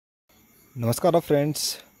Namaskar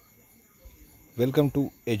friends, welcome to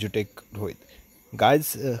EduTech Rohit.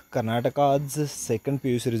 Guys, Karnataka's second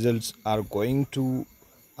PUC results are going to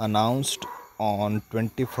announced on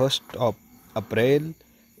 21st of April,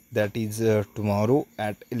 that is tomorrow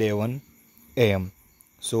at 11 am.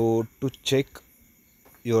 So to check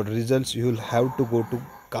your results, you will have to go to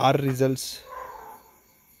car results,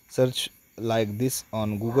 search like this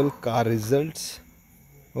on Google car results.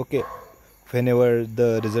 Okay, whenever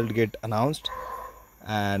the result get announced,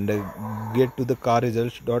 and get to the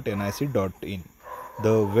carresults.nic.in, the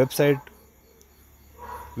website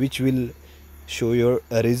which will show your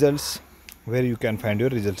results, where you can find your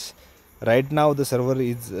results. Right now the server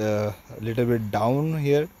is a little bit down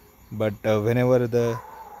here, but whenever the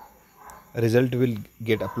result will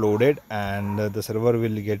get uploaded and the server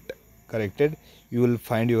will get corrected, you will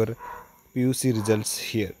find your PUC results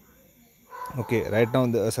here. Okay, right now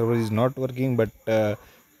the server is not working, but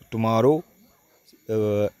tomorrow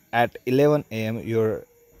at 11 am your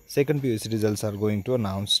second PUC results are going to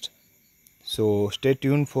announced. So stay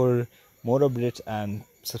tuned for more updates and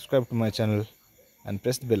subscribe to my channel and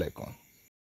press the bell icon.